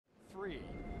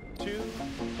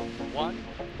1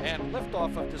 and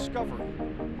liftoff of Discovery,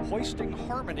 hoisting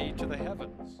harmony to the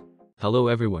heavens. Hello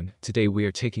everyone, today we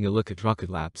are taking a look at Rocket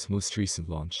Lab's most recent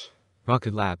launch.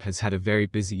 Rocket Lab has had a very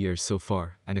busy year so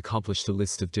far and accomplished a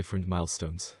list of different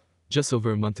milestones. Just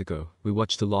over a month ago, we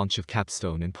watched the launch of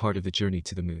CAPSTONE and part of the journey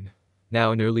to the moon.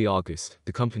 Now in early August,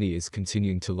 the company is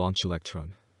continuing to launch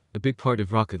Electron. A big part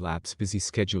of Rocket Lab's busy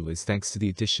schedule is thanks to the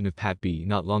addition of Pad B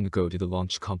not long ago to the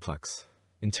launch complex.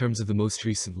 In terms of the most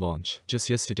recent launch, just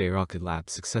yesterday Rocket Lab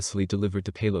successfully delivered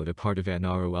the payload, a part of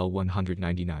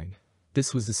NROL-199.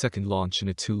 This was the second launch in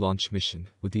a two-launch mission,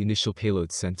 with the initial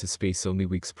payload sent to space only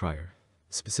weeks prior.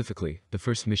 Specifically, the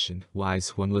first mission,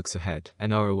 WISE-1 Looks Ahead,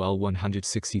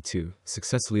 NROL-162,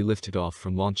 successfully lifted off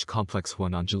from Launch Complex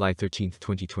 1 on July 13,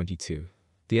 2022.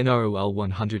 The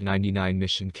NROL-199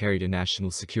 mission carried a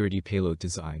national security payload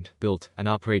designed, built, and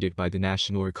operated by the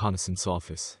National Reconnaissance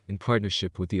Office, in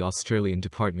partnership with the Australian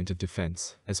Department of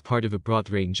Defence, as part of a broad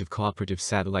range of cooperative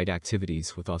satellite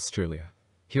activities with Australia.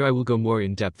 Here I will go more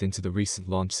in depth into the recent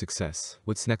launch success,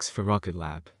 what's next for Rocket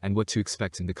Lab, and what to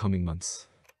expect in the coming months.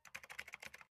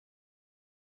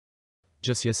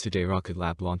 Just yesterday Rocket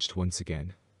Lab launched once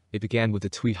again. It began with a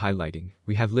tweet highlighting,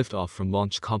 "We have liftoff from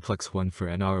Launch Complex 1 for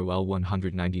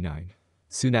NROL-199.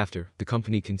 Soon after, the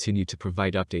company continued to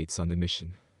provide updates on the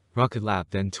mission. Rocket Lab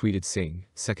then tweeted saying,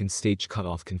 "Second stage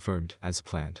cutoff confirmed, as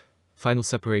planned. Final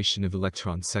separation of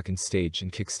Electron second stage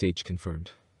and kick stage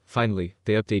confirmed." Finally,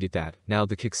 they updated that, now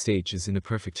the kick stage is in a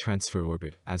perfect transfer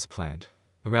orbit, as planned.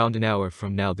 Around an hour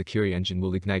from now the Curie engine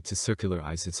will ignite to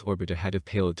circularize its orbit ahead of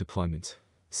payload deployment.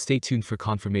 Stay tuned for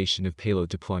confirmation of payload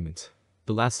deployment.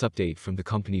 The last update from the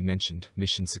company mentioned,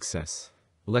 mission success.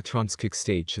 Electron's kick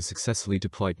stage has successfully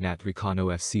deployed Nat Recon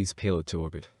OFC's payload to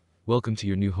orbit. Welcome to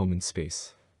your new home in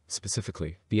space.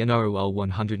 Specifically, the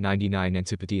NROL-199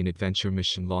 Antipodean Adventure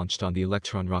mission launched on the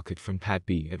Electron rocket from Pad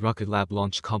B at Rocket Lab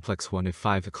Launch Complex 1 at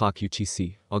 5 o'clock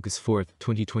UTC, August 4,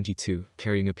 2022,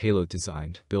 carrying a payload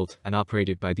designed, built, and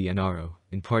operated by the NRO,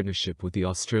 in partnership with the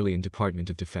Australian Department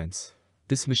of Defence.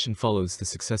 This mission follows the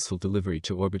successful delivery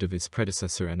to orbit of its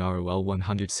predecessor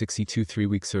NROL-162 3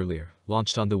 weeks earlier,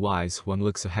 launched on the WISE-1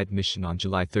 Looks Ahead mission on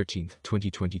July 13,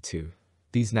 2022.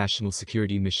 These national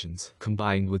security missions,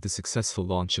 combined with the successful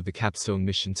launch of the CAPSTONE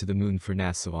mission to the moon for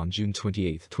NASA on June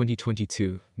 28,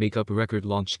 2022, make up a record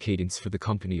launch cadence for the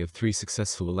company of 3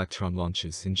 successful Electron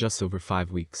launches in just over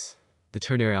 5 weeks. The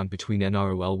turnaround between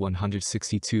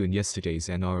NROL-162 and yesterday's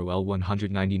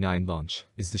NROL-199 launch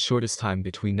is the shortest time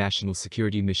between national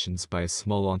security missions by a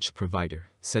small launch provider,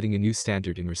 setting a new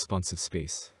standard in responsive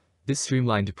space. This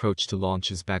streamlined approach to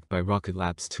launch is backed by Rocket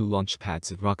Lab's 2 launch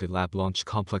pads at Rocket Lab Launch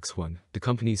Complex 1, the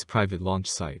company's private launch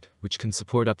site, which can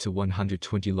support up to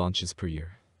 120 launches per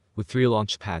year. With 3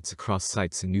 launch pads across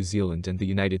sites in New Zealand and the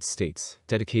United States,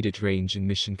 dedicated range and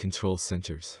mission control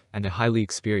centers, and a highly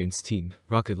experienced team,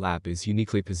 Rocket Lab is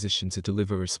uniquely positioned to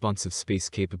deliver responsive space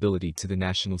capability to the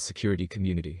national security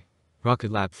community.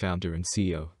 Rocket Lab founder and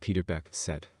CEO, Peter Beck,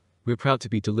 said, "We're proud to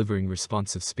be delivering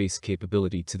responsive space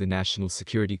capability to the national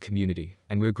security community,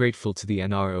 and we're grateful to the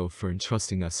NRO for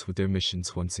entrusting us with their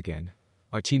missions once again.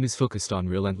 Our team is focused on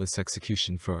relentless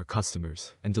execution for our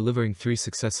customers, and delivering 3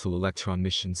 successful Electron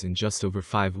missions in just over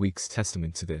 5 weeks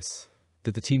testament to this.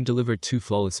 That the team delivered 2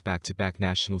 flawless back-to-back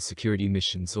national security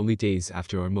missions only days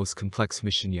after our most complex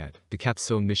mission yet, the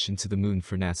CAPSTONE mission to the moon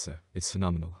for NASA, is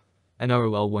phenomenal."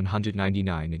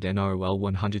 NROL-199 and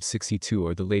NROL-162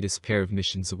 are the latest pair of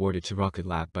missions awarded to Rocket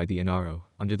Lab by the NRO,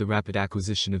 under the rapid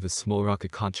acquisition of a small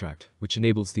rocket contract, which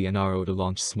enables the NRO to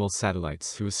launch small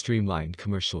satellites through a streamlined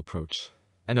commercial approach.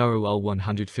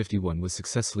 NROL-151 was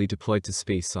successfully deployed to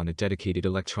space on a dedicated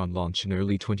Electron launch in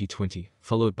early 2020,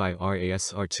 followed by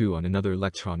RASR-2 on another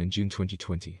Electron in June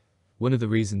 2020. One of the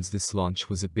reasons this launch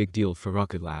was a big deal for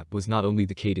Rocket Lab was not only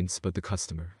the cadence but the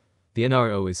customer. The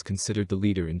NRO is considered the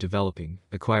leader in developing,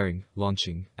 acquiring,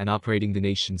 launching, and operating the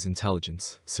nation's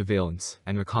intelligence, surveillance,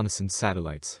 and reconnaissance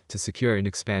satellites to secure and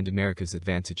expand America's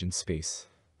advantage in space.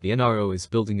 The NRO is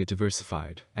building a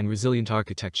diversified and resilient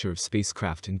architecture of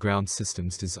spacecraft and ground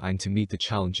systems designed to meet the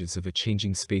challenges of a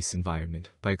changing space environment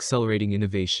by accelerating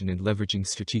innovation and leveraging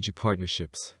strategic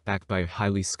partnerships, backed by a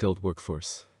highly skilled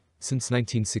workforce. Since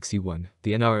 1961,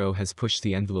 the NRO has pushed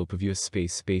the envelope of U.S.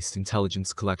 space-based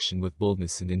intelligence collection with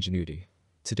boldness and ingenuity.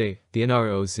 Today, the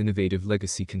NRO's innovative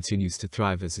legacy continues to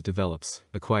thrive as it develops,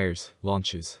 acquires,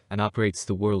 launches, and operates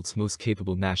the world's most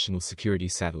capable national security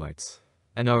satellites.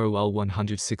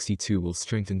 NROL-162 will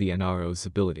strengthen the NRO's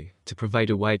ability to provide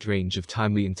a wide range of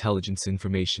timely intelligence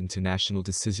information to national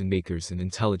decision-makers and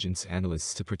intelligence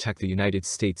analysts to protect the United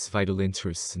States' vital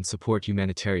interests and support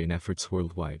humanitarian efforts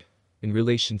worldwide. In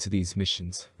relation to these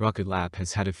missions, Rocket Lab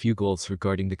has had a few goals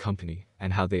regarding the company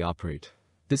and how they operate.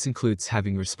 This includes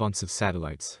having responsive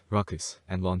satellites, rockets,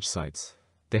 and launch sites.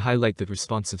 They highlight that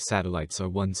responsive satellites are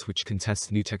ones which can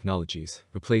test new technologies,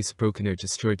 replace broken or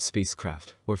destroyed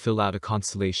spacecraft, or fill out a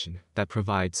constellation that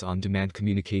provides on-demand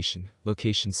communication,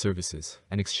 location services,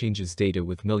 and exchanges data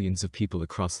with millions of people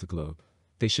across the globe.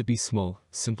 They should be small,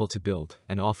 simple to build,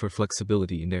 and offer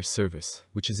flexibility in their service,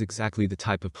 which is exactly the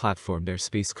type of platform their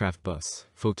spacecraft bus,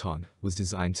 Photon, was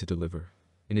designed to deliver.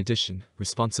 In addition,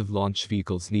 responsive launch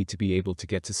vehicles need to be able to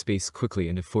get to space quickly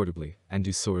and affordably, and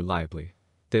do so reliably.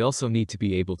 They also need to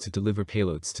be able to deliver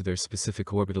payloads to their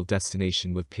specific orbital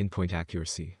destination with pinpoint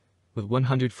accuracy. With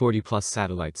 140+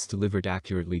 satellites delivered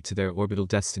accurately to their orbital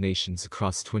destinations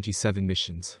across 27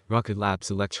 missions, Rocket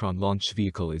Lab's Electron launch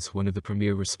vehicle is one of the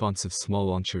premier responsive small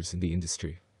launchers in the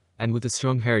industry. And with a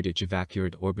strong heritage of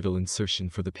accurate orbital insertion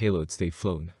for the payloads they've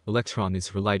flown, Electron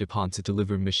is relied upon to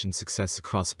deliver mission success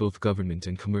across both government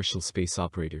and commercial space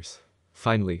operators.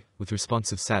 Finally, with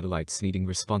responsive satellites needing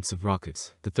responsive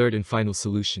rockets, the third and final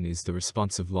solution is the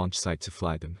responsive launch site to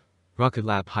fly them. Rocket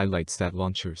Lab highlights that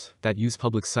launchers that use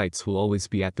public sites will always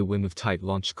be at the whim of tight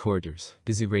launch corridors,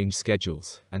 busy range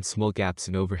schedules, and small gaps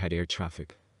in overhead air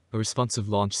traffic. A responsive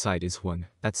launch site is one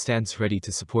that stands ready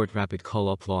to support rapid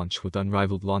call-up launch with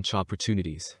unrivaled launch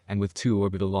opportunities, and with 2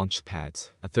 orbital launch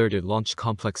pads, a third at Launch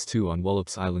Complex 2 on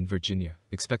Wallops Island, Virginia,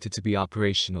 expected to be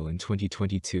operational in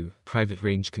 2022, private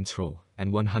range control,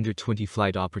 and 120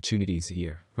 flight opportunities a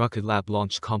year. Rocket Lab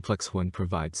Launch Complex 1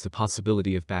 provides the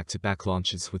possibility of back-to-back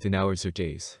launches within hours or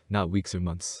days, not weeks or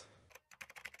months.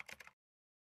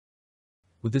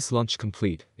 With this launch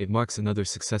complete, it marks another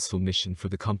successful mission for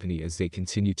the company as they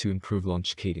continue to improve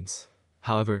launch cadence.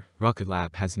 However, Rocket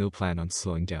Lab has no plan on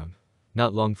slowing down.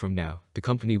 Not long from now, the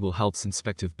company will help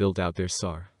Synspective build out their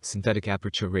SAR, synthetic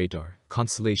aperture radar,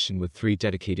 constellation with 3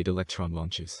 dedicated Electron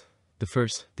launches. The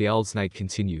first, the Owl's Night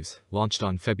continues, launched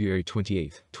on February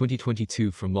 28, 2022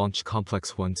 from Launch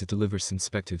Complex 1 to deliver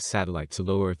Synspective's satellite to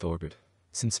low Earth orbit.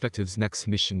 Synspective's next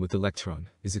mission with Electron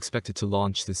is expected to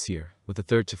launch this year, with a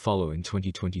third to follow in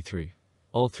 2023.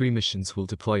 All 3 missions will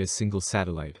deploy a single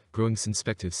satellite, growing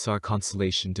Synspective's SAR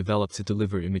constellation developed to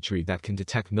deliver imagery that can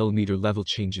detect millimeter-level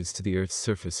changes to the Earth's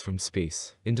surface from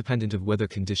space, independent of weather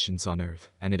conditions on Earth,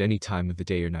 and at any time of the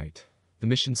day or night. The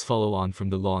missions follow on from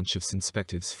the launch of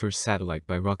Synspective's first satellite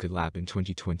by Rocket Lab in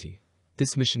 2020.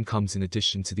 This mission comes in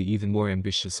addition to the even more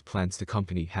ambitious plans the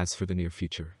company has for the near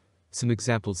future. Some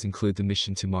examples include the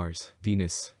mission to Mars,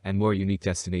 Venus, and more unique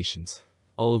destinations,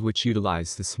 all of which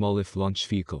utilize the small lift launch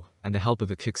vehicle and the help of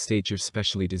a kick-stager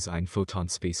specially designed Photon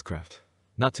spacecraft.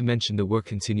 Not to mention the work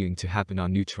continuing to happen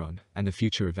on Neutron and the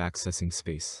future of accessing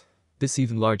space. This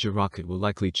even larger rocket will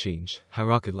likely change how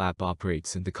Rocket Lab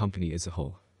operates and the company as a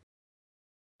whole.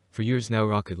 For years now,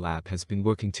 Rocket Lab has been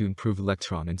working to improve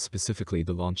Electron and specifically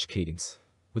the launch cadence.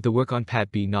 With the work on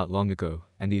Pad B not long ago,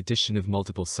 and the addition of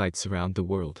multiple sites around the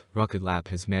world, Rocket Lab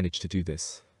has managed to do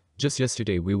this. Just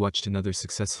yesterday we watched another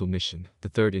successful mission, the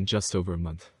third in just over a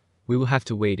month. We will have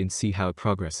to wait and see how it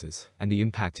progresses, and the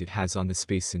impact it has on the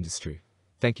space industry.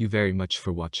 Thank you very much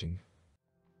for watching.